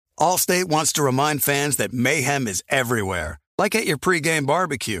Allstate wants to remind fans that mayhem is everywhere, like at your pregame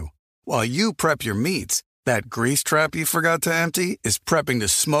barbecue. While you prep your meats, that grease trap you forgot to empty is prepping to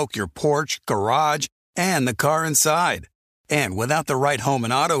smoke your porch, garage, and the car inside. And without the right home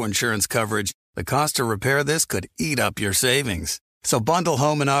and auto insurance coverage, the cost to repair this could eat up your savings. So bundle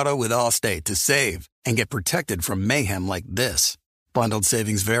home and auto with Allstate to save and get protected from mayhem like this. Bundled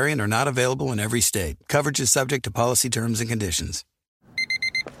savings vary and are not available in every state. Coverage is subject to policy terms and conditions.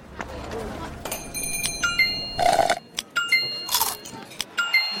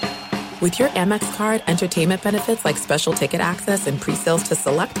 With your Amex card, entertainment benefits like special ticket access and pre-sales to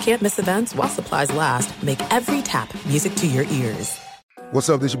select can't-miss events while supplies last make every tap music to your ears. What's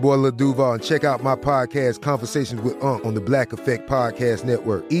up, this your boy Lil Duval, and check out my podcast, Conversations with Unc, on the Black Effect Podcast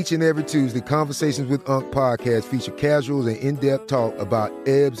Network. Each and every Tuesday, Conversations with Unc podcast feature casual and in-depth talk about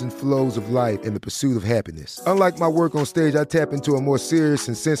ebbs and flows of life and the pursuit of happiness. Unlike my work on stage, I tap into a more serious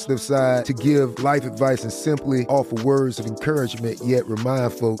and sensitive side to give life advice and simply offer words of encouragement, yet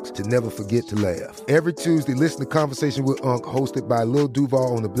remind folks to never forget to laugh. Every Tuesday, listen to Conversation with Unc, hosted by Lil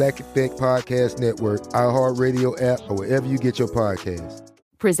Duval on the Black Effect Podcast Network, iHeartRadio app, or wherever you get your podcasts.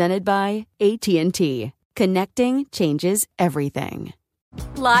 Presented by AT&T. Connecting changes everything.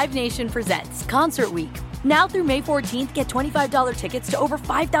 Live Nation presents Concert Week. Now through May 14th, get $25 tickets to over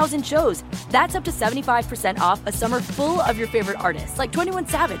 5,000 shows. That's up to 75% off a summer full of your favorite artists like 21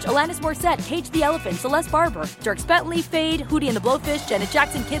 Savage, Alanis Morissette, Cage the Elephant, Celeste Barber, Dierks Bentley, Fade, Hootie and the Blowfish, Janet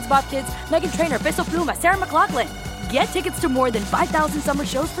Jackson, Kidz Bop Kids, Meghan Trainor, Peso Pluma, Sarah McLachlan. Get tickets to more than 5,000 summer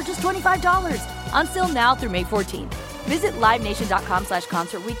shows for just $25. Until now through May 14th. Visit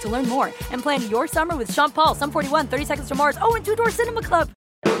LiveNation.com/Concert Week to learn more and plan your summer with Sean Paul, Sum 41, 30 Seconds to Mars, and Two Door Cinema Club.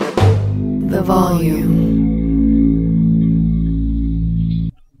 The Volume.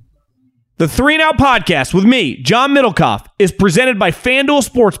 The 3 and Out podcast with me, John Middlecoff, is presented by FanDuel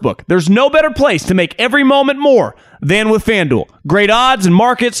Sportsbook. There's no better place to make every moment more than with FanDuel. Great odds and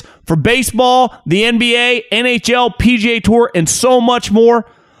markets for baseball, the NBA, NHL, PGA Tour, and so much more.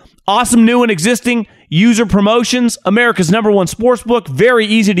 Awesome new and existing user promotions. America's #1 sportsbook. Very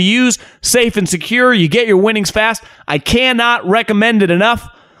easy to use, safe and secure. You get your winnings fast. I cannot recommend it enough.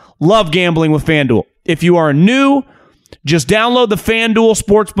 Love gambling with FanDuel. If you are new, just download the FanDuel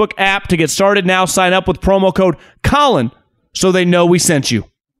Sportsbook app to get started now. Sign up with promo code Colin so they know we sent you.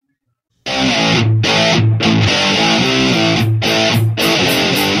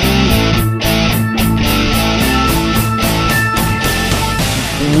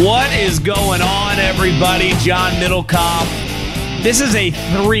 What is going on, everybody? John Middlecoff. This is a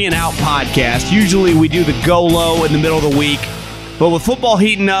 3 and Out podcast. Usually we do the go low in the middle of the week, but with football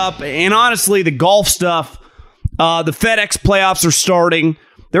heating up and honestly the golf stuff, the FedEx playoffs are starting.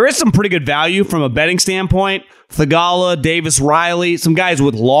 There is some pretty good value from a betting standpoint. Thagala, Davis Riley, some guys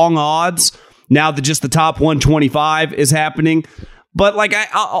with long odds now that just the top 125 is happening. But like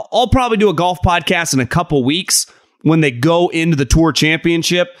I'll probably do a golf podcast in a couple weeks when they go into the Tour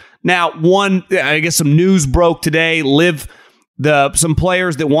Championship. Now, I guess some news broke today. Some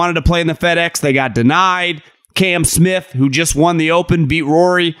players that wanted to play in the FedEx, they got denied. Cam Smith, who just won the Open, beat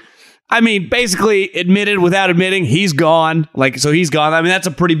Rory. I mean, basically admitted without admitting he's gone. So he's gone. I mean, that's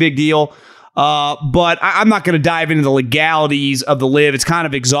a pretty big deal. But I'm not going to dive into the legalities of the LIV. It's kind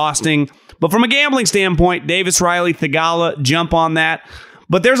of exhausting. But from a gambling standpoint, Davis Riley, Thagala, jump on that.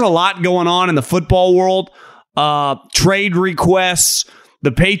 But there's a lot going on in the football world. Trade requests,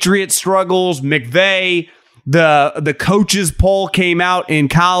 the Patriots struggles, McVay, the coaches poll came out in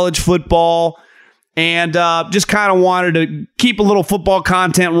college football, and just kind of wanted to keep a little football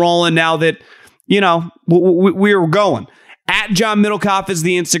content rolling now that, we're going. At John Middlecoff is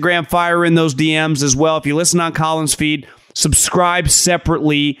the Instagram. Fire in those DMs as well. If you listen on Colin's feed, subscribe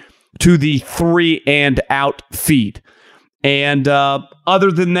separately to the 3 and Out feed. And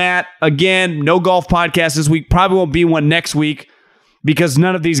other than that, again, no golf podcast this week. Probably won't be one next week because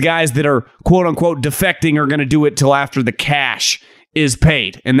none of these guys that are quote-unquote defecting are going to do it till after the cash is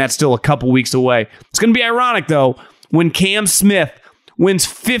paid. And that's still a couple weeks away. It's going to be ironic, though, when Cam Smith wins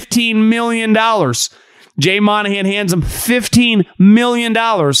 $15 million. Jay Monahan hands him $15 million.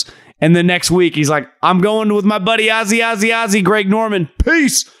 And the next week, he's like, I'm going with my buddy Ozzy, Greg Norman.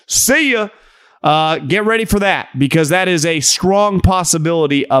 Peace. See ya. Get ready for that because that is a strong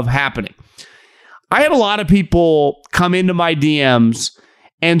possibility of happening. I had a lot of people come into my DMs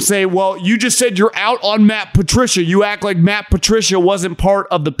and say, well, you just said you're out on Matt Patricia. You act like Matt Patricia wasn't part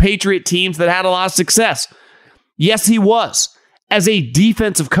of the Patriot teams that had a lot of success. Yes, he was. As a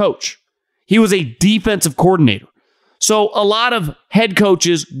defensive coach, he was a defensive coordinator. So a lot of head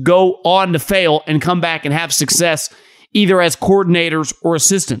coaches go on to fail and come back and have success either as coordinators or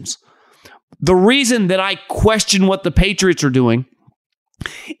assistants. The reason that I question what the Patriots are doing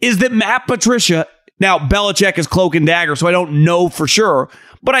is that Matt Patricia, now Belichick is cloak and dagger, so I don't know for sure,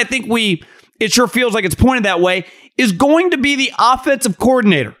 but I think it sure feels like it's pointed that way, is going to be the offensive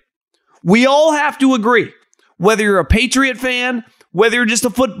coordinator. We all have to agree, whether you're a Patriot fan, whether you're just a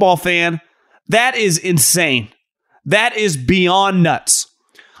football fan, that is insane. That is beyond nuts.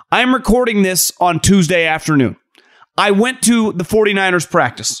 I'm recording this on Tuesday afternoon. I went to the 49ers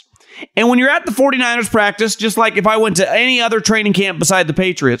practice. And when you're at the 49ers practice, just like if I went to any other training camp beside the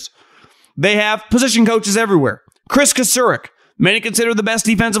Patriots, they have position coaches everywhere. Chris Kasurik, many consider the best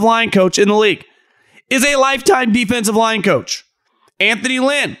defensive line coach in the league, is a lifetime defensive line coach. Anthony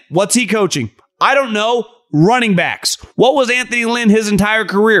Lynn, what's he coaching? I don't know. Running backs. What was Anthony Lynn his entire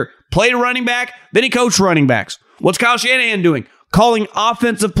career? Played a running back, then he coached running backs. What's Kyle Shanahan doing? Calling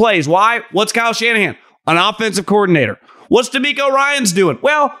offensive plays. Why? What's Kyle Shanahan? An offensive coordinator. What's DeMeco Ryans doing?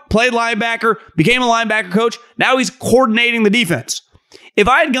 Well, played linebacker, became a linebacker coach. Now he's coordinating the defense. If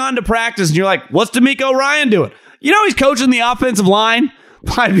I had gone to practice and you're like, what's DeMeco Ryan doing? You know he's coaching the offensive line.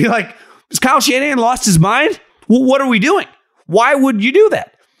 I'd be like, has Kyle Shanahan lost his mind? Well, what are we doing? Why would you do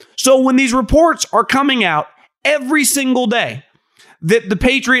that? So when these reports are coming out every single day that the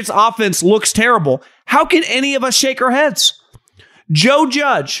Patriots offense looks terrible, how can any of us shake our heads? Joe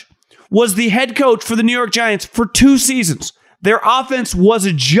Judge was the head coach for the New York Giants for 2 seasons. Their offense was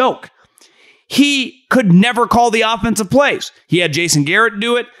a joke. He could never call the offensive plays. He had Jason Garrett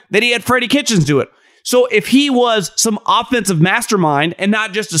do it. Then he had Freddie Kitchens do it. So if he was some offensive mastermind and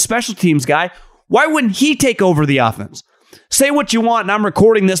not just a special teams guy, why wouldn't he take over the offense? Say what you want, and I'm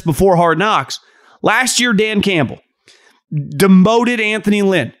recording this before Hard Knocks. Last year, Dan Campbell demoted Anthony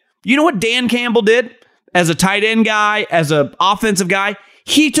Lynn. You know what Dan Campbell did as a tight end guy, as an offensive guy?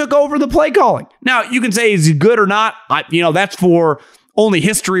 He took over the play calling. Now, you can say, is he good or not? That's for only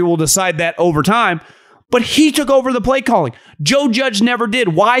history will decide that over time. But he took over the play calling. Joe Judge never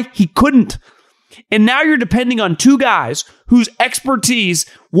did. Why? He couldn't. And now you're depending on 2 guys whose expertise,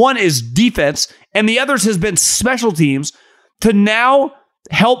 one is defense, and the other has been special teams, to now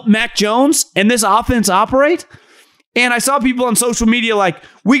help Mac Jones and this offense operate. And I saw people on social media like,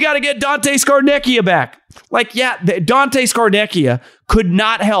 we got to get Dante Scarnecchia back. Like, yeah, Dante Scarnecchia could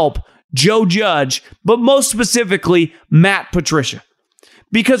not help Joe Judge, but most specifically, Matt Patricia.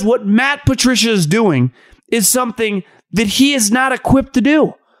 Because what Matt Patricia is doing is something that he is not equipped to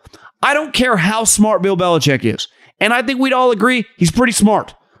do. I don't care how smart Bill Belichick is. And I think we'd all agree he's pretty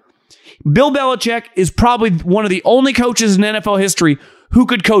smart. Bill Belichick is probably one of the only coaches in NFL history who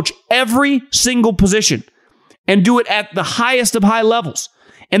could coach every single position and do it at the highest of high levels.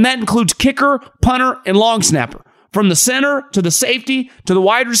 And that includes kicker, punter, and long snapper. From the center to the safety to the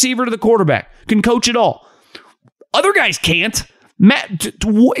wide receiver to the quarterback. Can coach it all. Other guys can't. Matt,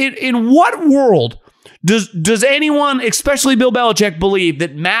 in what world does anyone, especially Bill Belichick, believe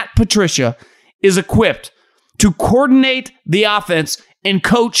that Matt Patricia is equipped to coordinate the offense and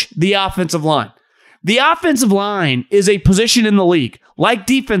coach the offensive line? The offensive line is a position in the league, like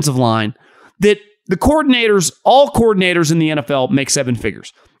defensive line, that the coordinators, all coordinators in the NFL make 7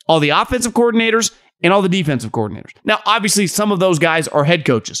 figures. All the offensive coordinators and all the defensive coordinators. Now, obviously, some of those guys are head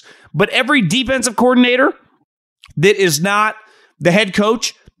coaches, but every defensive coordinator that is not the head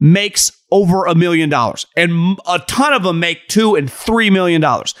coach makes over $1 million, and a ton of them make $2 and $3 million.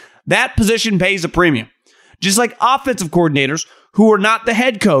 That position pays a premium. Just like offensive coordinators who are not the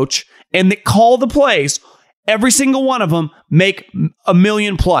head coach and that call the plays, every single one of them make $1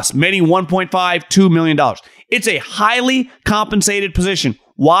 million plus, many $1.5, $2 million. It's a highly compensated position.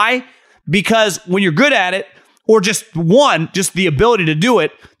 Why? Because when you're good at it, or just the ability to do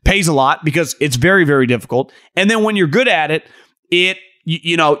it pays a lot because it's very, very difficult. And then when you're good at it,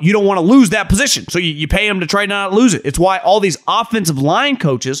 you don't want to lose that position. So you pay them to try not to lose it. It's why all these offensive line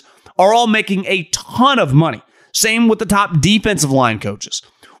coaches are all making a ton of money. Same with the top defensive line coaches.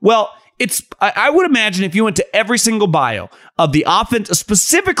 Well, I would imagine if you went to every single bio of the offense,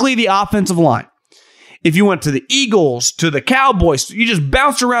 specifically the offensive line, if you went to the Eagles, to the Cowboys, you just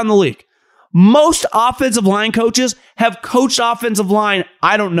bounced around the league. Most offensive line coaches have coached offensive line,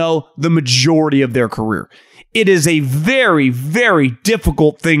 I don't know, the majority of their career. It is a very, very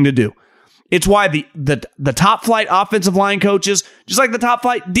difficult thing to do. It's why the top flight offensive line coaches, just like the top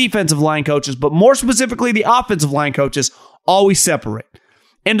flight defensive line coaches, but more specifically the offensive line coaches, always separate.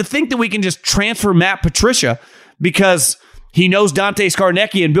 And to think that we can just transfer Matt Patricia because he knows Dante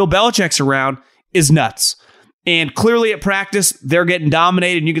Scarnecchia and Bill Belichick's around is nuts. And clearly at practice, they're getting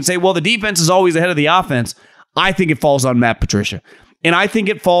dominated. And you can say, well, the defense is always ahead of the offense. I think it falls on Matt Patricia. And I think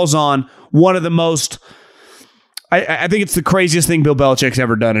it falls on one of the most I think it's the craziest thing Bill Belichick's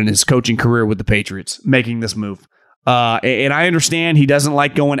ever done in his coaching career with the Patriots, making this move. And I understand he doesn't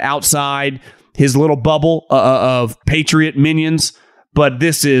like going outside his little bubble of Patriot minions, but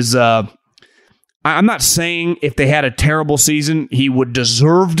this is... I'm not saying if they had a terrible season, he would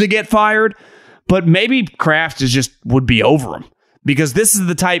deserve to get fired, but maybe Kraft would be over him. Because this is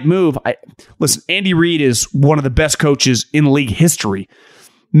the type move... Listen, Andy Reid is one of the best coaches in league history.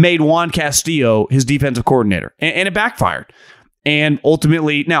 Made Juan Castillo his defensive coordinator, and it backfired. And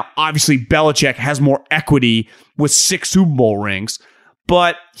ultimately, now, obviously, Belichick has more equity with 6 Super Bowl rings,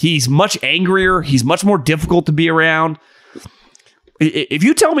 but he's much angrier. He's much more difficult to be around. If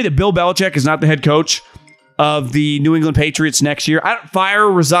you tell me that Bill Belichick is not the head coach of the New England Patriots next year, I don't fire,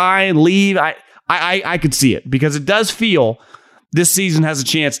 resign, leave. I could see it, because it does feel this season has a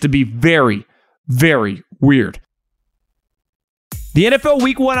chance to be very, very weird. The NFL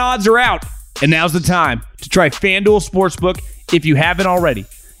Week 1 odds are out, and now's the time to try FanDuel Sportsbook if you haven't already.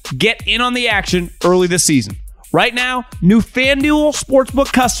 Get in on the action early this season. Right now, new FanDuel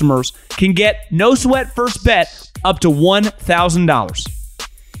Sportsbook customers can get no-sweat first bet up to $1,000.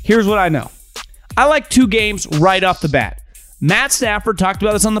 Here's what I know. I like 2 games right off the bat. Matt Stafford talked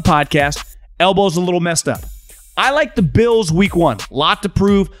about this on the podcast. Elbow's a little messed up. I like the Bills Week 1. Lot to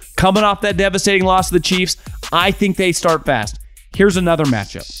prove. Coming off that devastating loss to the Chiefs, I think they start fast. Here's another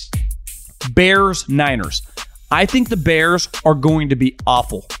matchup. Bears-Niners. I think the Bears are going to be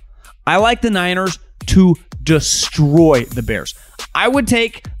awful. I like the Niners to destroy the Bears. I would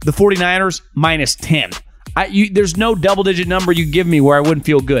take the 49ers minus 10. There's no double-digit number you give me where I wouldn't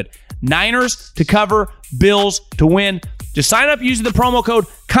feel good. Niners to cover, Bills to win. Just sign up using the promo code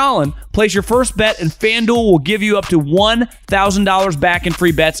Colin. Place your first bet, and FanDuel will give you up to $1,000 back in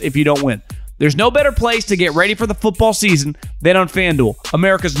free bets if you don't win. There's no better place to get ready for the football season than on FanDuel,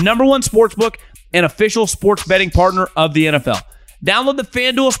 America's #1 sportsbook and official sports betting partner of the NFL. Download the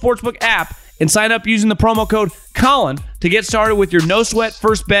FanDuel Sportsbook app and sign up using the promo code Colin to get started with your no-sweat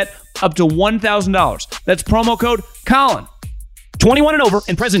first bet up to $1,000. That's promo code Colin. 21 and over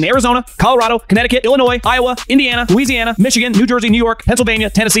and present in Arizona, Colorado, Connecticut, Illinois, Iowa, Indiana, Louisiana, Michigan, New Jersey, New York, Pennsylvania,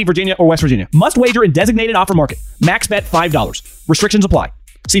 Tennessee, Virginia, or West Virginia. Must wager in designated offer market. Max bet $5. Restrictions apply.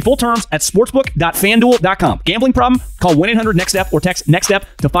 See full terms at sportsbook.fanduel.com. Gambling problem? Call 1-800-NEXT-STEP or text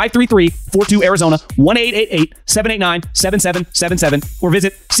NEXT-STEP to 533-42 Arizona 1-888-789-7777 or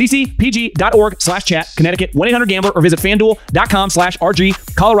visit ccpg.org/chat Connecticut 1-800-GAMBLER or visit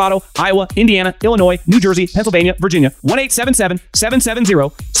fanduel.com/RG Colorado, Iowa, Indiana, Illinois, New Jersey, Pennsylvania, Virginia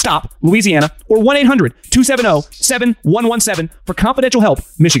 1-877-770-STOP Louisiana or 1-800-270-7117 for confidential help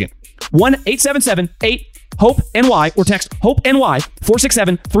Michigan 1-877-8 HOPE-NY or text HOPE-NY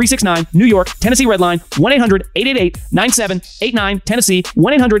 467-369 New York, Tennessee Redline 1-800-888-9789 Tennessee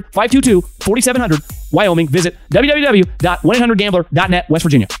 1-800-522-4700 Wyoming. Visit www.1800gambler.net West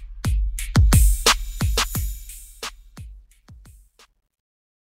Virginia.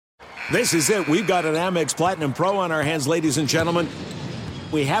 This is it. We've got an Amex Platinum Pro on our hands, ladies and gentlemen.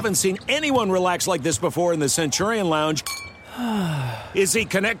 We haven't seen anyone relax like this before in the Centurion Lounge. Is he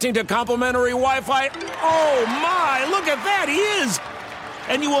connecting to complimentary Wi-Fi? Oh, my! Look at that! He is!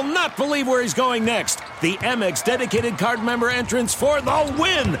 And you will not believe where he's going next. The Amex dedicated card member entrance for the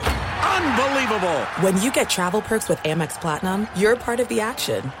win! Unbelievable! When you get travel perks with Amex Platinum, you're part of the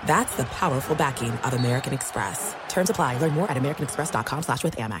action. That's the powerful backing of American Express. Terms apply. Learn more at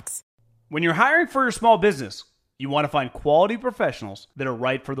americanexpress.com/withAmex. When you're hiring for your small business, you want to find quality professionals that are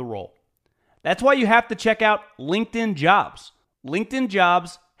right for the role. That's why you have to check out LinkedIn Jobs. LinkedIn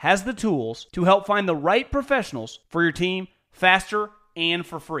Jobs has the tools to help find the right professionals for your team faster and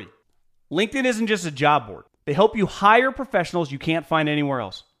for free. LinkedIn isn't just a job board. They help you hire professionals you can't find anywhere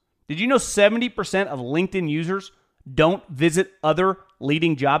else. Did you know 70% of LinkedIn users don't visit other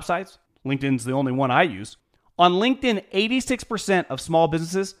leading job sites? LinkedIn's the only one I use. On LinkedIn, 86% of small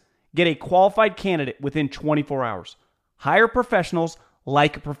businesses get a qualified candidate within 24 hours. Hire professionals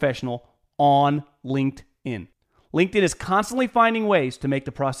like a professional on LinkedIn. LinkedIn is constantly finding ways to make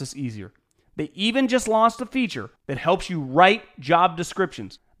the process easier. They even just launched a feature that helps you write job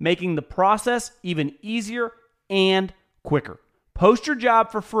descriptions, making the process even easier and quicker. Post your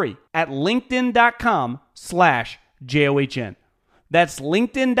job for free at linkedin.com/JOHN. That's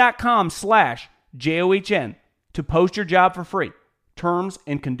linkedin.com/JOHN to post your job for free. Terms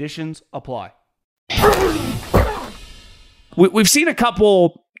and conditions apply. We've seen a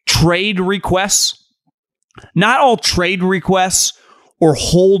couple trade requests. Not all trade requests or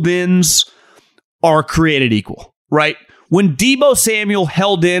hold-ins are created equal, right? When Deebo Samuel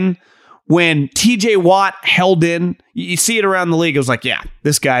held in, when TJ Watt held in, you see it around the league. It was like, yeah,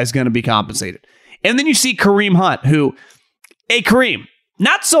 this guy is going to be compensated. And then you see Kareem Hunt, who, hey, Kareem,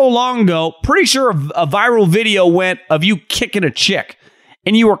 not so long ago, pretty sure a viral video went of you kicking a chick.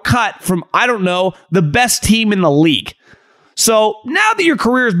 And you were cut from, I don't know, the best team in the league. So now that your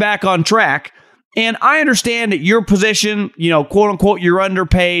career is back on track, and I understand that your position, quote unquote, you're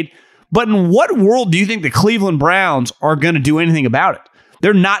underpaid. But in what world do you think the Cleveland Browns are going to do anything about it?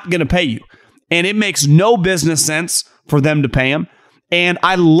 They're not going to pay you. And it makes no business sense for them to pay him. And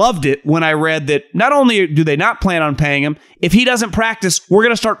I loved it when I read that not only do they not plan on paying him, if he doesn't practice, we're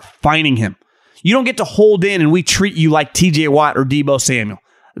going to start fining him. You don't get to hold in and we treat you like TJ Watt or Deebo Samuel.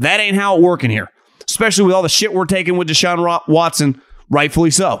 That ain't how it working here. Especially with all the shit we're taking with Deshaun Watson, rightfully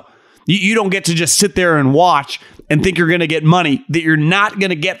so. You don't get to just sit there and watch and think you're going to get money that you're not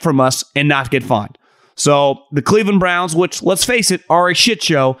going to get from us and not get fined. So the Cleveland Browns, which, let's face it, are a shit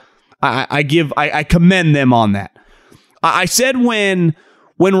show, I commend them on that. I said when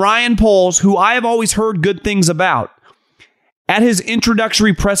Ryan Poles, who I have always heard good things about, at his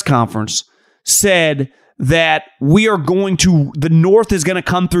introductory press conference said that the North is going to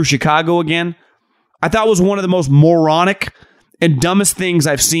come through Chicago again, I thought was one of the most moronic and dumbest things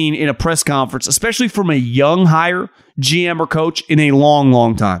I've seen in a press conference, especially from a young hire, GM or coach, in a long,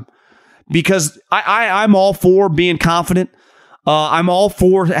 long time. Because I'm all for being confident. I'm all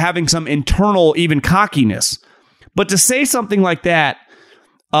for having some internal, even cockiness. But to say something like that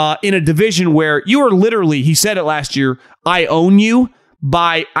in a division where you are literally, he said it last year, I own you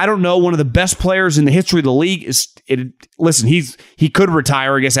by, I don't know, one of the best players in the history of the league. Listen, he could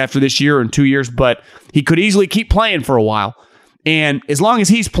retire, I guess, after this year or in 2 years, but he could easily keep playing for a while. And as long as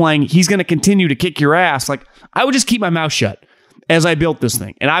he's playing, he's going to continue to kick your ass. Like, I would just keep my mouth shut as I built this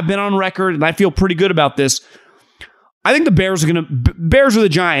thing. And I've been on record, and I feel pretty good about this. I think the Bears are the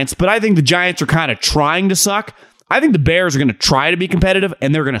Giants, but I think the Giants are kind of trying to suck. I think the Bears are going to try to be competitive,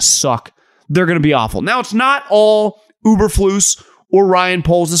 and they're going to suck. They're going to be awful. Now, it's not all Uberflus or Ryan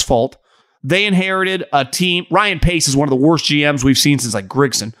Poles' fault. They inherited a team. Ryan Pace is one of the worst GMs we've seen since, like,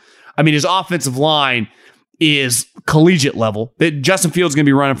 Grigson. I mean, his offensive line is collegiate level. Justin Fields is going to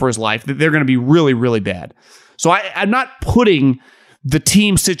be running for his life. They're going to be really, really bad. So I'm not putting the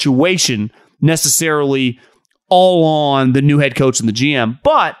team situation necessarily all on the new head coach and the GM.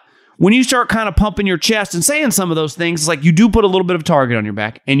 But when you start kind of pumping your chest and saying some of those things, it's like you do put a little bit of a target on your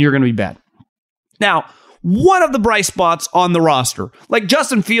back, and you're going to be bad. Now, one of the bright spots on the roster, like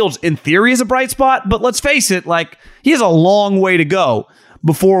Justin Fields in theory is a bright spot, but let's face it, like he has a long way to go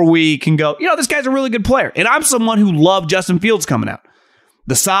before we can go, this guy's a really good player. And I'm someone who loved Justin Fields coming out.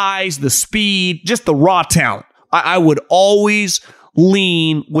 The size, the speed, just the raw talent. I would always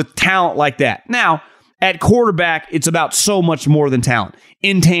lean with talent like that. Now, at quarterback, it's about so much more than talent.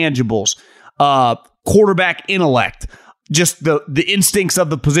 Intangibles, quarterback intellect, just the instincts of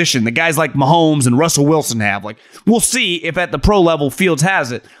the position. The guys like Mahomes and Russell Wilson have. Like, we'll see if at the pro level Fields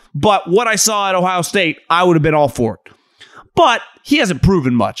has it. But what I saw at Ohio State, I would have been all for it. But he hasn't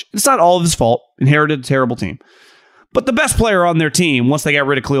proven much. It's not all of his fault. Inherited a terrible team. But the best player on their team, once they got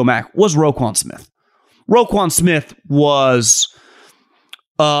rid of Khalil Mack, was Roquan Smith. Roquan Smith was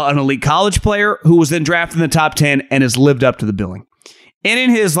an elite college player who was then drafted in the top 10 and has lived up to the billing. And in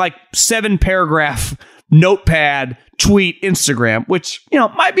his 7-paragraph notepad tweet Instagram, which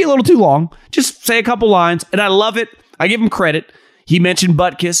might be a little too long, just say a couple lines, and I love it. I give him credit. He mentioned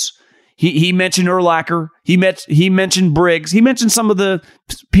Butkus. He mentioned Urlacher. He mentioned Briggs. He mentioned some of the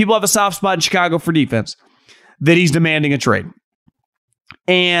people have a soft spot in Chicago for defense that he's demanding a trade.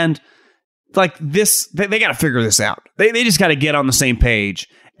 And like this, they got to figure this out. They just got to get on the same page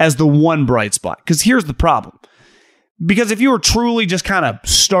as the one bright spot. Because here's the problem. Because if you were truly just kind of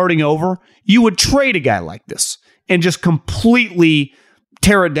starting over, you would trade a guy like this and just completely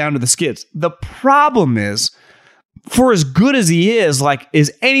tear it down to the skids. The problem is, for as good as he is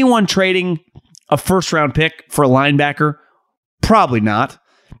anyone trading a first-round pick for a linebacker? Probably not.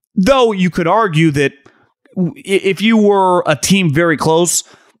 Though you could argue that if you were a team very close,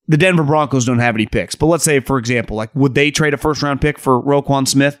 the Denver Broncos don't have any picks. But let's say, for example, would they trade a first-round pick for Roquan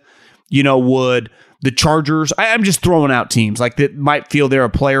Smith? Would the Chargers? I'm just throwing out teams that might feel they're a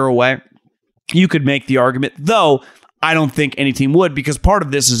player away. You could make the argument, though I don't think any team would, because part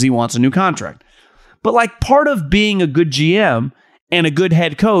of this is he wants a new contract. But part of being a good GM and a good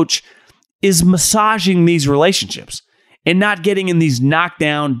head coach is massaging these relationships and not getting in these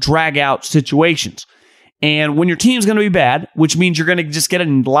knockdown, drag-out situations. And when your team's going to be bad, which means you're going to just get a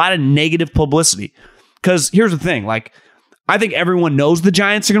lot of negative publicity. Because here's the thing, I think everyone knows the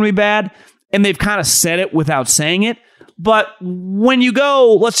Giants are going to be bad, and they've kind of said it without saying it. But when you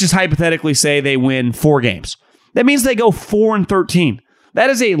go, let's just hypothetically say they win 4 games. That means they go 4-13. That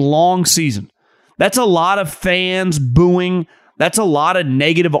is a long season. That's a lot of fans booing. That's a lot of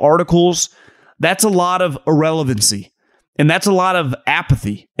negative articles. That's a lot of irrelevancy. And that's a lot of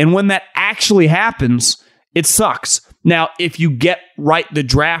apathy. And when that actually happens, it sucks. Now, if you get right the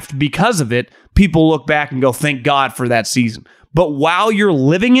draft because of it, people look back and go, thank God for that season. But while you're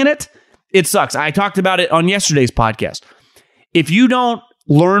living in it, it sucks. I talked about it on yesterday's podcast. If you don't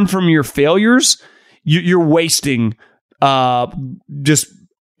learn from your failures, you're wasting just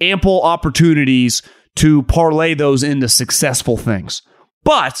ample opportunities to parlay those into successful things.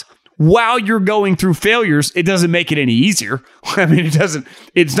 But while you're going through failures, it doesn't make it any easier. I mean,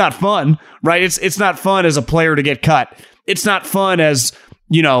 it's not fun, right? It's not fun as a player to get cut. It's not fun as,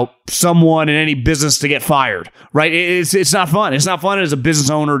 someone in any business to get fired, right? It's not fun. It's not fun as a business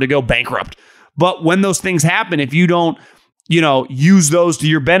owner to go bankrupt. But when those things happen, if you don't, use those to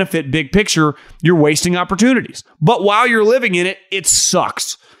your benefit, big picture, you're wasting opportunities. But while you're living in it, it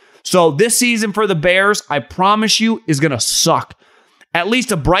sucks. So this season for the Bears, I promise you, is going to suck. At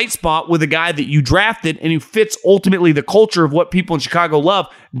least a bright spot with a guy that you drafted and who fits ultimately the culture of what people in Chicago love,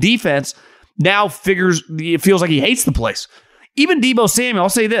 defense, now it feels like he hates the place. Even Deebo Samuel, I'll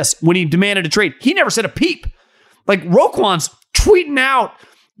say this, when he demanded a trade, he never said a peep. Like Roquan's tweeting out,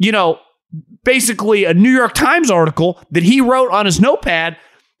 basically a New York Times article that he wrote on his notepad,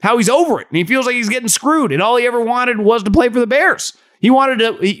 how he's over it. And he feels like he's getting screwed. And all he ever wanted was to play for the Bears. He wanted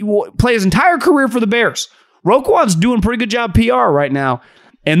to play his entire career for the Bears. Roquan's doing a pretty good job PR right now.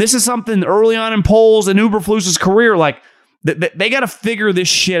 And this is something early on in Poles and Uberflus's career, like they got to figure this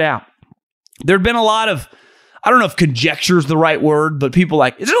shit out. There'd been a lot of, I don't know if conjecture is the right word, but people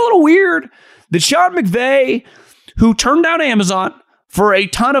like, is it a little weird that Sean McVay, who turned down Amazon for a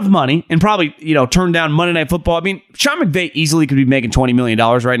ton of money and probably, turned down Monday Night Football. I mean, Sean McVay easily could be making $20 million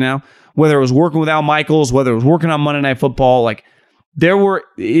right now, whether it was working with Al Michaels, whether it was working on Monday Night Football. Like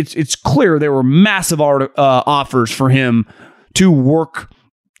it's clear there were massive offers for him to work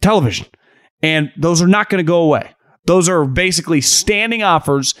television. And those are not going to go away. Those are basically standing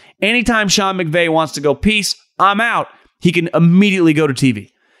offers. Anytime Sean McVay wants to go, peace, I'm out, he can immediately go to TV.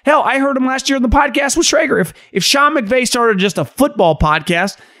 Hell, I heard him last year on the podcast with Schrager. If Sean McVay started just a football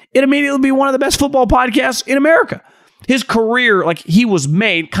podcast, it'd immediately be one of the best football podcasts in America. His career, like he was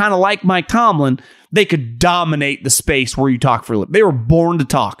made, kind of like Mike Tomlin, they could dominate the space where you talk for a living. They were born to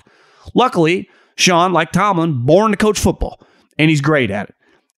talk. Luckily, Sean, like Tomlin, born to coach football, and he's great at it.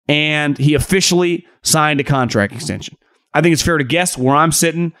 And he officially signed a contract extension. I think it's fair to guess where I'm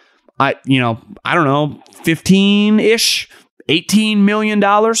sitting. I don't know, 15-ish, $18 million.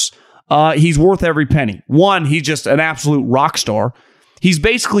 He's worth every penny. One, he's just an absolute rock star. He's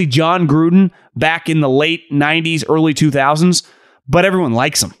basically John Gruden back in the late 90s, early 2000s, but everyone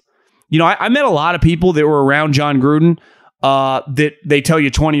likes him. I met a lot of people that were around John Gruden that they tell you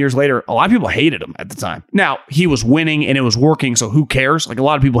 20 years later, a lot of people hated him at the time. Now, he was winning and it was working, so who cares? Like, a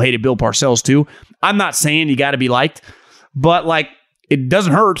lot of people hated Bill Parcells too. I'm not saying you got to be liked, but like, it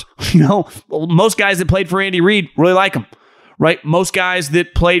doesn't hurt. Most guys that played for Andy Reid really like him, right? Most guys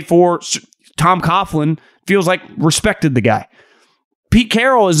that played for Tom Coughlin feels like respected the guy. Pete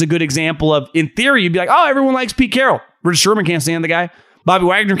Carroll is a good example of, in theory, you'd be like, oh, everyone likes Pete Carroll. Richard Sherman can't stand the guy. Bobby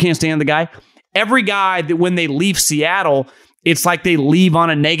Wagner can't stand the guy. Every guy that when they leave Seattle, it's like they leave on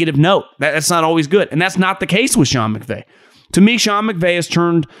a negative note. That's not always good. And that's not the case with Sean McVay. To me, Sean McVay has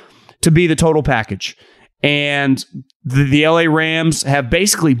turned to be the total package. And the LA Rams have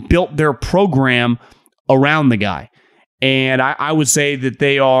basically built their program around the guy. And I would say that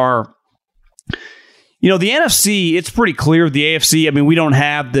they are, the NFC, it's pretty clear. The AFC, I mean, we don't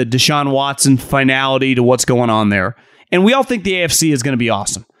have the Deshaun Watson finality to what's going on there. And we all think the AFC is going to be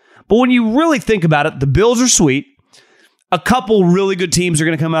awesome. But when you really think about it, the Bills are sweet. A couple really good teams are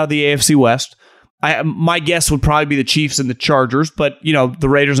going to come out of the AFC West. My guess would probably be the Chiefs and the Chargers, but, the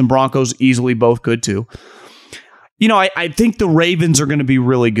Raiders and Broncos easily both good too. I think the Ravens are going to be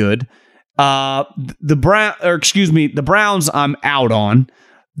really good. The Browns I'm out on.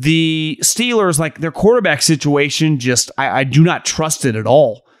 The Steelers, like their quarterback situation, I do not trust it at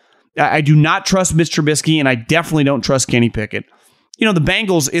all. I do not trust Mitch Trubisky, and I definitely don't trust Kenny Pickett. The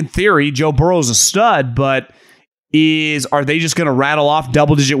Bengals, in theory, Joe Burrow's a stud, but are they just going to rattle off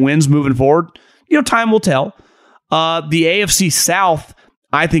double-digit wins moving forward? Time will tell. The AFC South,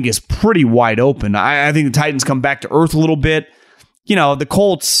 I think, is pretty wide open. I think the Titans come back to earth a little bit. The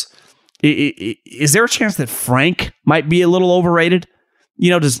Colts, is there a chance that Frank might be a little overrated?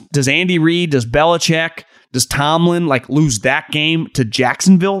 Does Andy Reid, does Belichick, does Tomlin lose that game to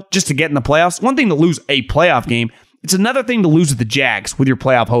Jacksonville just to get in the playoffs? One thing to lose a playoff game. It's another thing to lose at the Jags with your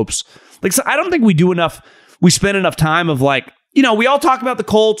playoff hopes. So I don't think we do enough. We spend enough time of we all talk about the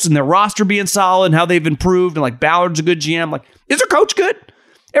Colts and their roster being solid and how they've improved and like Ballard's a good GM. Like, is their coach good?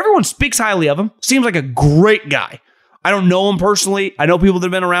 Everyone speaks highly of him. Seems like a great guy. I don't know him personally. I know people that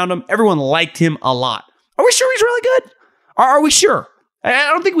have been around him. Everyone liked him a lot. Are we sure he's really good? Are we sure? I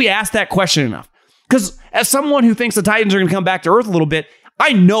don't think we asked that question enough. Because as someone who thinks the Titans are going to come back to earth a little bit,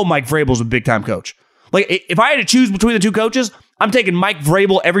 I know Mike Vrabel's a big-time coach. Like, if I had to choose between the two coaches, I'm taking Mike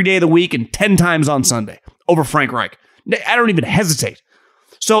Vrabel every day of the week and 10 times on Sunday over Frank Reich. I don't even hesitate.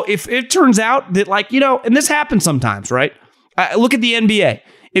 So if it turns out that, like, and this happens sometimes, right? Look at the NBA.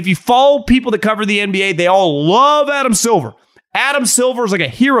 If you follow people that cover the NBA, they all love Adam Silver. Adam Silver is like a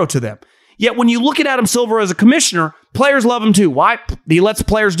hero to them. Yet when you look at Adam Silver as a commissioner, players love him too. Why? He lets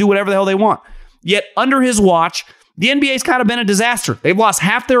players do whatever the hell they want. Yet under his watch, the NBA's kind of been a disaster. They've lost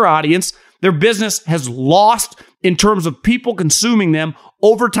half their audience. Their business has lost in terms of people consuming them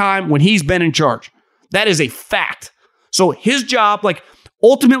over time when he's been in charge. That is a fact. So his job, like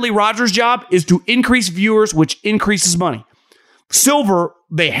ultimately Rodgers' job, is to increase viewers, which increases money. Silver,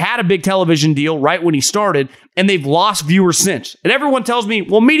 they had a big television deal right when he started, and they've lost viewers since. And everyone tells me,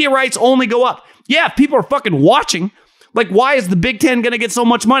 well, media rights only go up. Yeah, if people are fucking watching, like, why is the Big Ten going to get so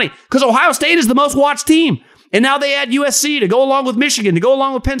much money? Because Ohio State is the most watched team. And now they add USC to go along with Michigan, to go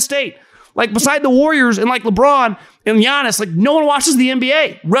along with Penn State. Like, beside the Warriors and like LeBron and Giannis, like, no one watches the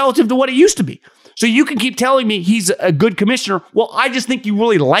NBA relative to what it used to be. So you can keep telling me he's a good commissioner. Well, I just think you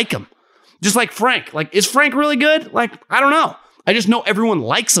really like him. Just like Frank. Like, is Frank really good? Like, I don't know. I just know everyone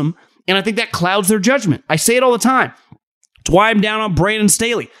likes him, and I think that clouds their judgment. I say it all the time. It's why I'm down on Brandon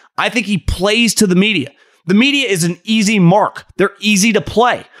Staley. I think he plays to the media. The media is an easy mark. They're easy to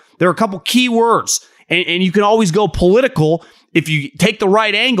play. There are a couple key words, and you can always go political if you take the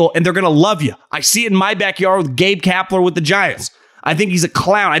right angle, and they're going to love you. I see it in my backyard with Gabe Kapler with the Giants. I think he's a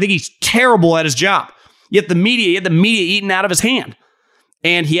clown. I think he's terrible at his job. Yet he had the media eaten out of his hand.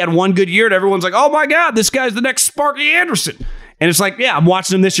 And he had one good year, and everyone's like, oh my God, this guy's the next Sparky Anderson. And it's like, yeah, I'm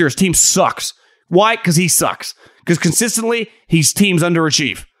watching him this year. His team sucks. Why? Because he sucks. Because consistently, his teams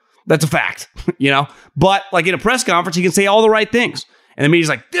underachieve. That's a fact, But like in a press conference, he can say all the right things. And the media's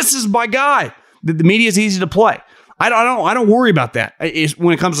like, this is my guy. The media is easy to play. I don't worry about that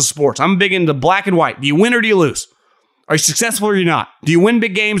when it comes to sports. I'm big into black and white. Do you win or do you lose? Are you successful or are you not? Do you win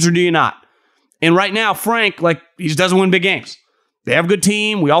big games or do you not? And right now, Frank, like, he just doesn't win big games. They have a good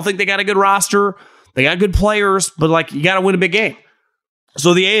team. We all think they got a good roster. They got good players, but like, you got to win a big game.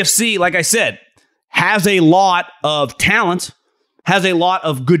 So the AFC, like I said, has a lot of talent, has a lot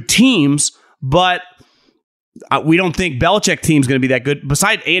of good teams, but we don't think Belichick team's going to be that good.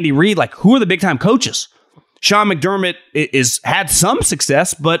 Besides Andy Reid, like, who are the big-time coaches? Sean McDermott had some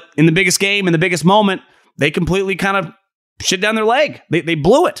success, but in the biggest game, in the biggest moment, they completely kind of shit down their leg. They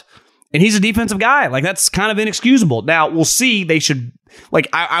blew it. And he's a defensive guy. Like, that's kind of inexcusable. Now, we'll see. They should, like,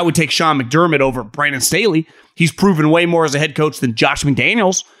 I would take Sean McDermott over Brandon Staley. He's proven way more as a head coach than Josh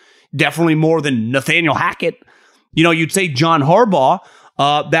McDaniels. Definitely more than Nathaniel Hackett. You'd say John Harbaugh.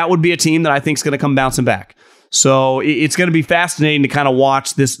 That would be a team that I think is going to come bouncing back. So it's going to be fascinating to kind of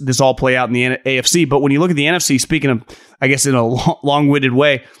watch this all play out in the AFC. But when you look at the NFC, speaking of, I guess, in a long-winded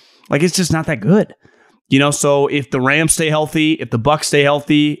way, like, it's just not that good. So if the Rams stay healthy, if the Bucs stay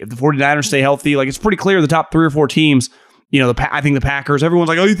healthy, if the 49ers stay healthy, like, it's pretty clear the top 3 or 4 teams, I think the Packers, everyone's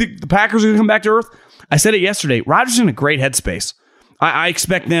like, oh, you think the Packers are going to come back to earth? I said it yesterday. Rodgers is in a great headspace. I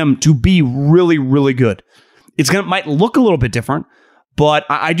expect them to be really, really good. Might look a little bit different, but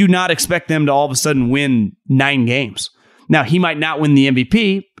I do not expect them to all of a sudden win 9 games. Now, he might not win the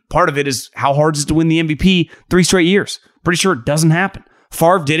MVP. Part of it is how hard is it to win the MVP 3 straight years. Pretty sure it doesn't happen.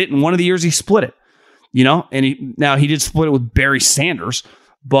 Favre did it, and one of the years he split it. And he did split it with Barry Sanders,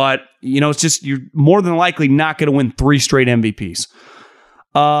 but it's just, you're more than likely not going to win 3 straight MVPs.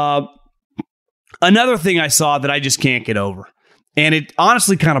 Another thing I saw that I just can't get over, and it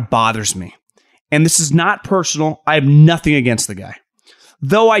honestly kind of bothers me, and this is not personal. I have nothing against the guy,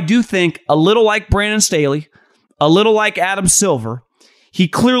 though I do think a little like Brandon Staley, a little like Adam Silver, he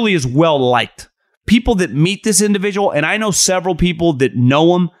clearly is well liked. People that meet this individual, and I know several people that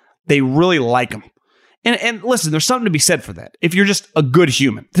know him, they really like him. And listen, there's something to be said for that. If you're just a good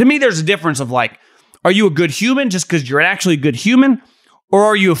human. To me, there's a difference of like, are you a good human just because you're actually a good human? Or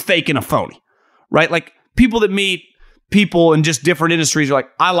are you a fake and a phony? Right? Like, people that meet people in just different industries are like,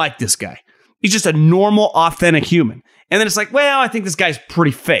 I like this guy. He's just a normal, authentic human. And then it's like, well, I think this guy's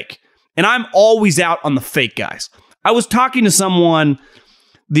pretty fake. And I'm always out on the fake guys. I was talking to someone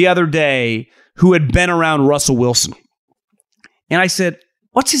the other day who had been around Russell Wilson. And I said,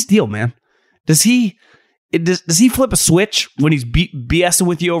 what's his deal, man? Does he flip a switch when he's BSing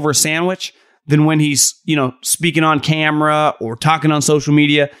with you over a sandwich than when he's, speaking on camera or talking on social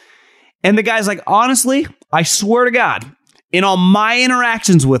media. And the guy's like, honestly, I swear to God, in all my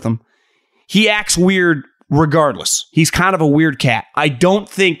interactions with him, he acts weird regardless. He's kind of a weird cat. I don't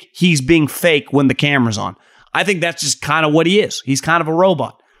think he's being fake when the camera's on. I think that's just kind of what he is. He's kind of a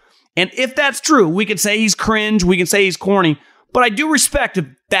robot. And if that's true, we could say he's cringe, we can say he's corny, but I do respect if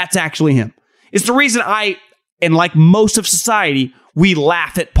that's actually him. It's the reason and like most of society, we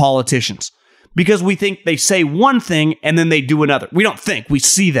laugh at politicians because we think they say one thing and then they do another. We don't think, we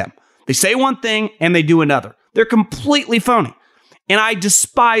see them. They say one thing and they do another. They're completely phony. And I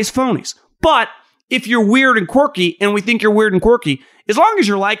despise phonies. But if you're weird and quirky, and we think you're weird and quirky, as long as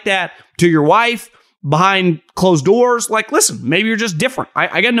you're like that to your wife, behind closed doors, like, listen, maybe you're just different.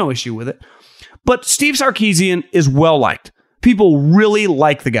 I got no issue with it. But Steve Sarkisian is well-liked. People really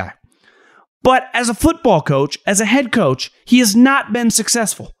like the guy. But as a football coach, as a head coach, he has not been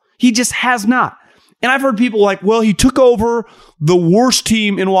successful. He just has not. And I've heard people like, well, he took over the worst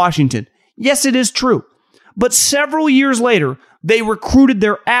team in Washington. Yes, it is true. But several years later, they recruited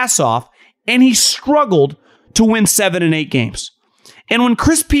their ass off, and he struggled to win 7 and 8 games. And when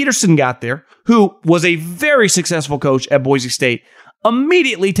Chris Peterson got there, who was a very successful coach at Boise State,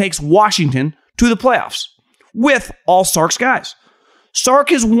 immediately takes Washington to the playoffs with all Sark's guys. Sark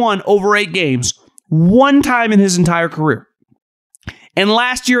has won over 8 games one time in his entire career. And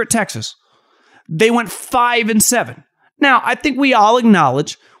last year at Texas, they went 5 and 7. Now, I think we all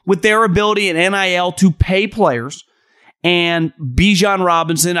acknowledge with their ability in NIL to pay players, and Bijan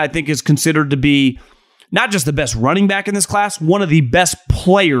Robinson, I think, is considered to be not just the best running back in this class, one of the best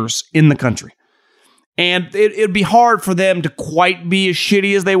players in the country. And it'd be hard for them to quite be as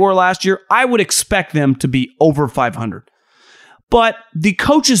shitty as they were last year. I would expect them to be over 500. But the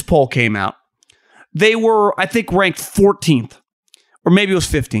coaches poll came out. They were, I think, ranked 14th, or maybe it was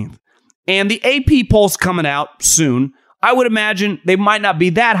 15th. And the AP poll's coming out soon. I would imagine they might not be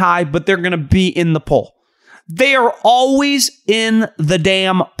that high, but they're going to be in the poll. They are always in the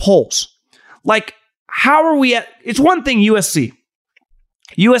damn polls. Like, how are we at? It's one thing, USC.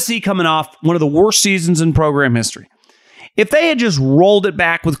 USC coming off one of the worst seasons in program history. If they had just rolled it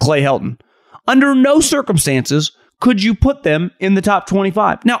back with Clay Helton, under no circumstances could you put them in the top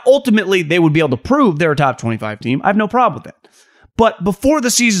 25. Now, ultimately, they would be able to prove they're a top 25 team. I have no problem with that. But before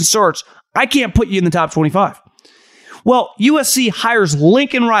the season starts, I can't put you in the top 25. Well, USC hires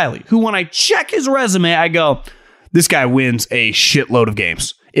Lincoln Riley, who when I check his resume, I go, this guy wins a shitload of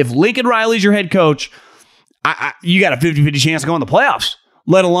games. If Lincoln Riley's your head coach, you got a 50-50 chance to go in the playoffs,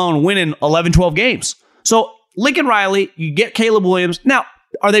 let alone winning 11, 12 games. So Lincoln Riley, you get Caleb Williams. Now,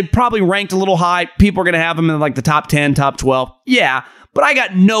 are they probably ranked a little high? People are going to have them in like the top 10, top 12. Yeah, but I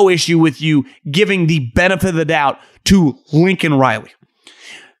got no issue with you giving the benefit of the doubt to Lincoln Riley.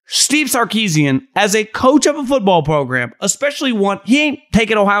 Steve Sarkisian, as a coach of a football program, especially one, he ain't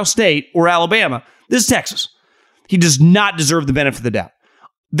taking Ohio State or Alabama. This is Texas. He does not deserve the benefit of the doubt.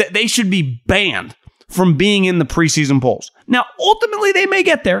 They should be banned from being in the preseason polls. Now, ultimately, they may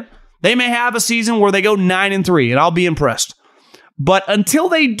get there. They may have a season where they go 9-3, and I'll be impressed. But until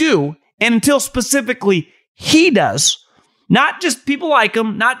they do, and until specifically he does, not just people like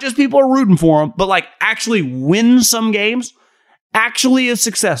him, not just people are rooting for him, but like actually win some games, actually is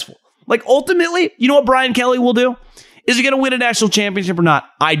successful. Like ultimately, you know what Brian Kelly will do? Is he going to win a national championship or not?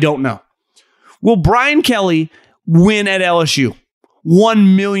 I don't know. Will Brian Kelly win at LSU?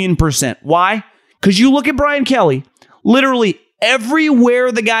 1,000,000%. Why? Because you look at Brian Kelly, literally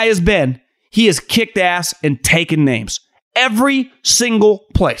everywhere the guy has been, he has kicked ass and taken names. Every single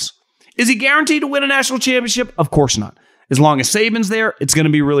place. Is he guaranteed to win a national championship? Of course not. As long as Saban's there, it's going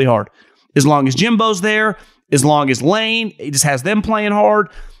to be really hard. As long as Jimbo's there, as long as Lane, he just has them playing hard.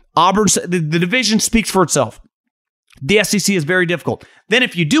 Auburn, the division speaks for itself. The SEC is very difficult. Then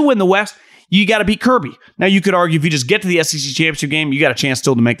if you do win the West, you got to beat Kirby. Now, you could argue if you just get to the SEC championship game, you got a chance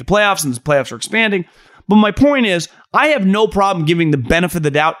still to make the playoffs, and the playoffs are expanding. But my point is, I have no problem giving the benefit of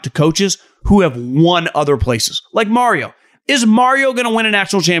the doubt to coaches who have won other places. Like Mario. Is Mario going to win a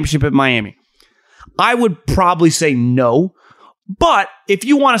national championship at Miami? I would probably say no. But if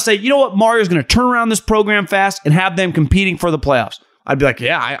you want to say, you know what, Mario's going to turn around this program fast and have them competing for the playoffs, I'd be like,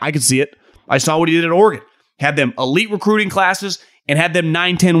 yeah, I can see it. I saw what he did at Oregon. Had them elite recruiting classes and had them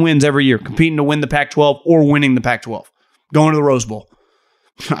 9-10 wins every year, competing to win the Pac-12 or winning the Pac-12, going to the Rose Bowl.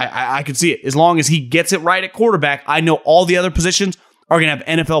 I could see it. As long as he gets it right at quarterback, I know all the other positions are going to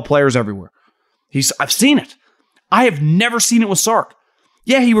have NFL players everywhere. I've seen it. I have never seen it with Sark.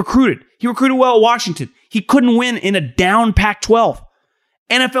 Yeah, he recruited. He recruited well at Washington. He couldn't win in a down Pac-12.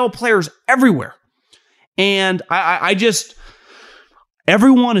 NFL players everywhere. And I just,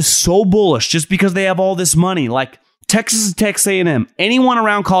 Everyone is so bullish just because they have all this money. Like Texas and Texas A&M, anyone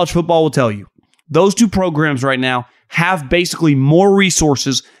around college football will tell you, those two programs right now have basically more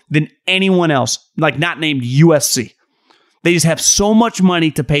resources than anyone else, like not named USC. They just have so much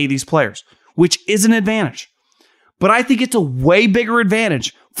money to pay these players, which is an advantage. But I think it's a way bigger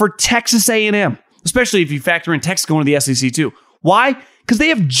advantage for Texas A&M, especially if you factor in Texas going to the SEC too. Why? Because they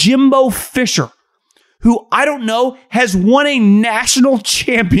have Jimbo Fisher, who I don't know has won a national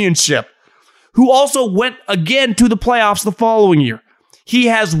championship, who also went again to the playoffs the following year. He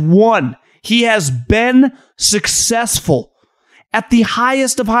has won. He has been successful at the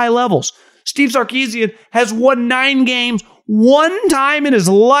highest of high levels. Steve Sarkisian has won 9 games one time in his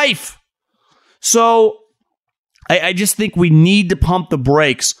life. So I just think we need to pump the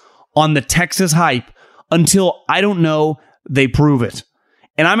brakes on the Texas hype until, I don't know, they prove it.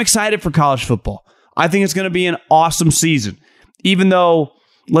 And I'm excited for college football. I think it's going to be an awesome season, even though,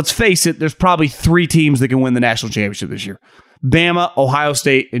 let's face it, there's probably 3 teams that can win the national championship this year. Bama, Ohio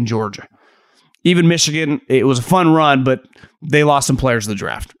State, and Georgia. Even Michigan, it was a fun run, but they lost some players in the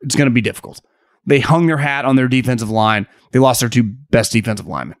draft. It's going to be difficult. They hung their hat on their defensive line. They lost their 2 best defensive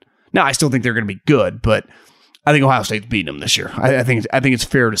linemen. Now, I still think they're going to be good, but I think Ohio State's beating them this year. I think it's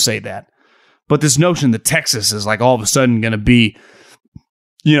fair to say that. But this notion that Texas is like all of a sudden going to be,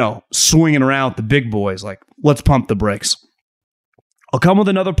 swinging around with the big boys, like, let's pump the brakes. I'll come with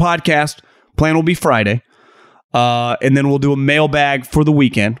another podcast. Plan will be Friday. And then we'll do a mailbag for the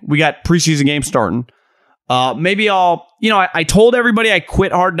weekend. We got preseason games starting. Maybe I told everybody I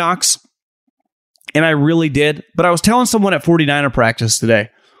quit Hard Knocks, and I really did. But I was telling someone at 49er practice today,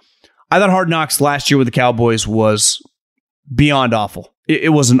 I thought Hard Knocks last year with the Cowboys was beyond awful.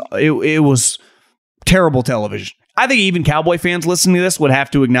 It was terrible television. I think even Cowboy fans listening to this would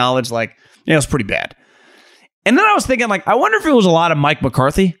have to acknowledge, it was pretty bad. And then I was thinking, I wonder if it was a lot of Mike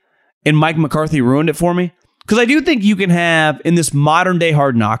McCarthy, and Mike McCarthy ruined it for me. Because I do think you can have, in this modern day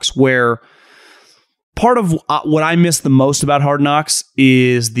Hard Knocks, where part of what I miss the most about Hard Knocks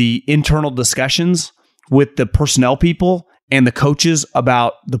is the internal discussions with the personnel people and the coaches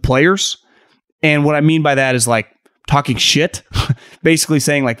about the players. And what I mean by that is talking shit, basically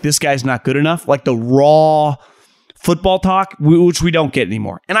saying this guy's not good enough, the raw football talk, which we don't get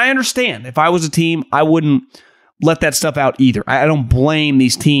anymore. And I understand. If I was a team, I wouldn't let that stuff out either. I don't blame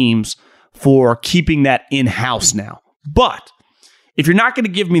these teams for keeping that in-house now. But if you're not going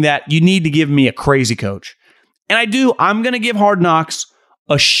to give me that, you need to give me a crazy coach. And I'm going to give Hard Knocks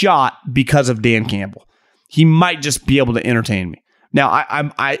a shot because of Dan Campbell. He might just be able to entertain me.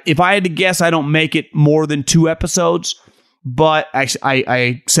 Now, if I had to guess, I don't make it more than 2 episodes. But I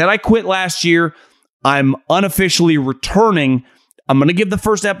said I quit last year. I'm unofficially returning. I'm going to give the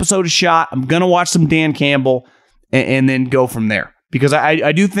first episode a shot. I'm going to watch some Dan Campbell and then go from there. Because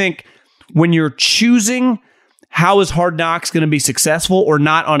I do think when you're choosing how is Hard Knocks going to be successful or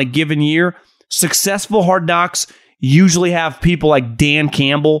not on a given year, successful Hard Knocks usually have people like Dan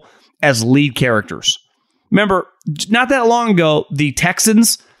Campbell as lead characters. Remember, not that long ago, the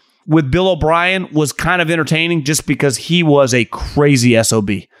Texans with Bill O'Brien was kind of entertaining just because he was a crazy SOB.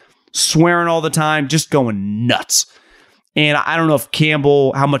 Swearing all the time, just going nuts. And I don't know if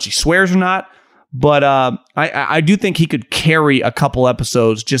Campbell, how much he swears or not, but I do think he could carry a couple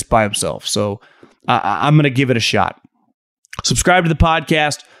episodes just by himself. So I'm going to give it a shot. Subscribe to the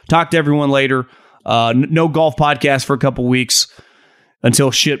podcast. Talk to everyone later. No golf podcast for a couple weeks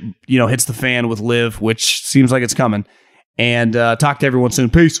until shit hits the fan with Liv, which seems like it's coming. And talk to everyone soon.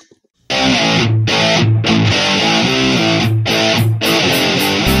 Peace.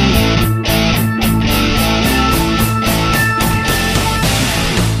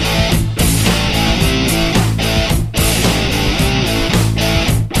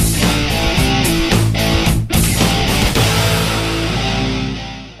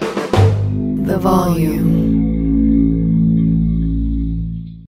 Volume.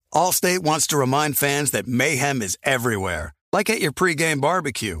 Allstate wants to remind fans that mayhem is everywhere, like at your pregame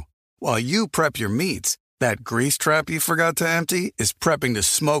barbecue. While you prep your meats, that grease trap you forgot to empty is prepping to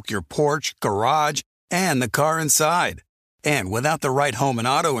smoke your porch, garage, and the car inside. And without the right home and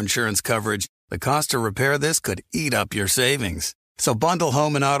auto insurance coverage, the cost to repair this could eat up your savings. So bundle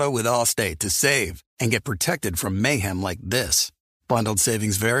home and auto with Allstate to save and get protected from mayhem like this. Bundled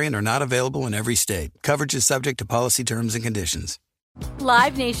savings vary and are not available in every state. Coverage is subject to policy terms and conditions.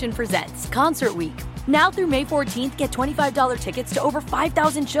 Live Nation presents Concert Week. Now through May 14th, get $25 tickets to over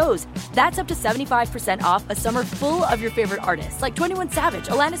 5,000 shows. That's up to 75% off a summer full of your favorite artists like 21 Savage,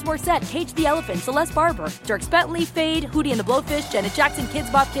 Alanis Morissette, Cage the Elephant, Celeste Barber, Dierks Bentley, Fade, Hootie and the Blowfish, Janet Jackson, Kids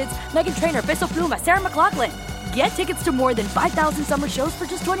Bop Kids, Meghan Trainor, Bissell Pluma, Sarah McLachlan. Get tickets to more than 5,000 summer shows for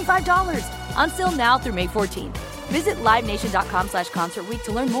just $25. Until now through May 14th. Visit LiveNation.com/Concert Week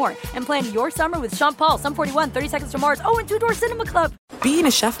to learn more and plan your summer with Sean Paul, Sum 41, 30 Seconds to Mars, and Two Door Cinema Club. Being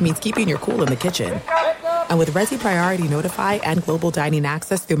a chef means keeping your cool in the kitchen. And with Resi Priority Notify and Global Dining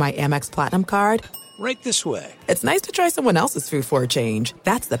Access through my Amex Platinum card, Right this way. it's nice to try someone else's food for a change.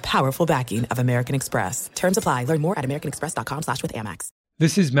 That's the powerful backing of American Express. Terms apply. Learn more at americanexpress.com/withAmex.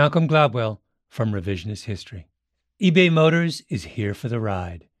 This is Malcolm Gladwell from Revisionist History. eBay Motors is here for the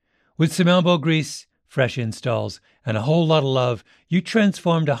ride. With some elbow grease, fresh installs, and a whole lot of love, you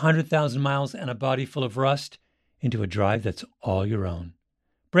transformed 100,000 miles and a body full of rust into a drive that's all your own.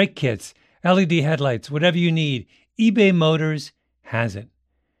 Brake kits, LED headlights, whatever you need, eBay Motors has it.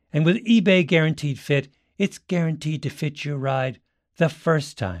 And with eBay Guaranteed Fit, it's guaranteed to fit your ride the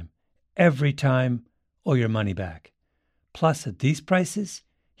first time, every time, or your money back. Plus, at these prices,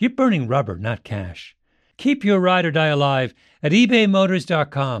 you're burning rubber, not cash. Keep your ride or die alive at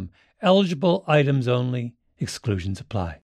ebaymotors.com. Eligible items only. Exclusions apply.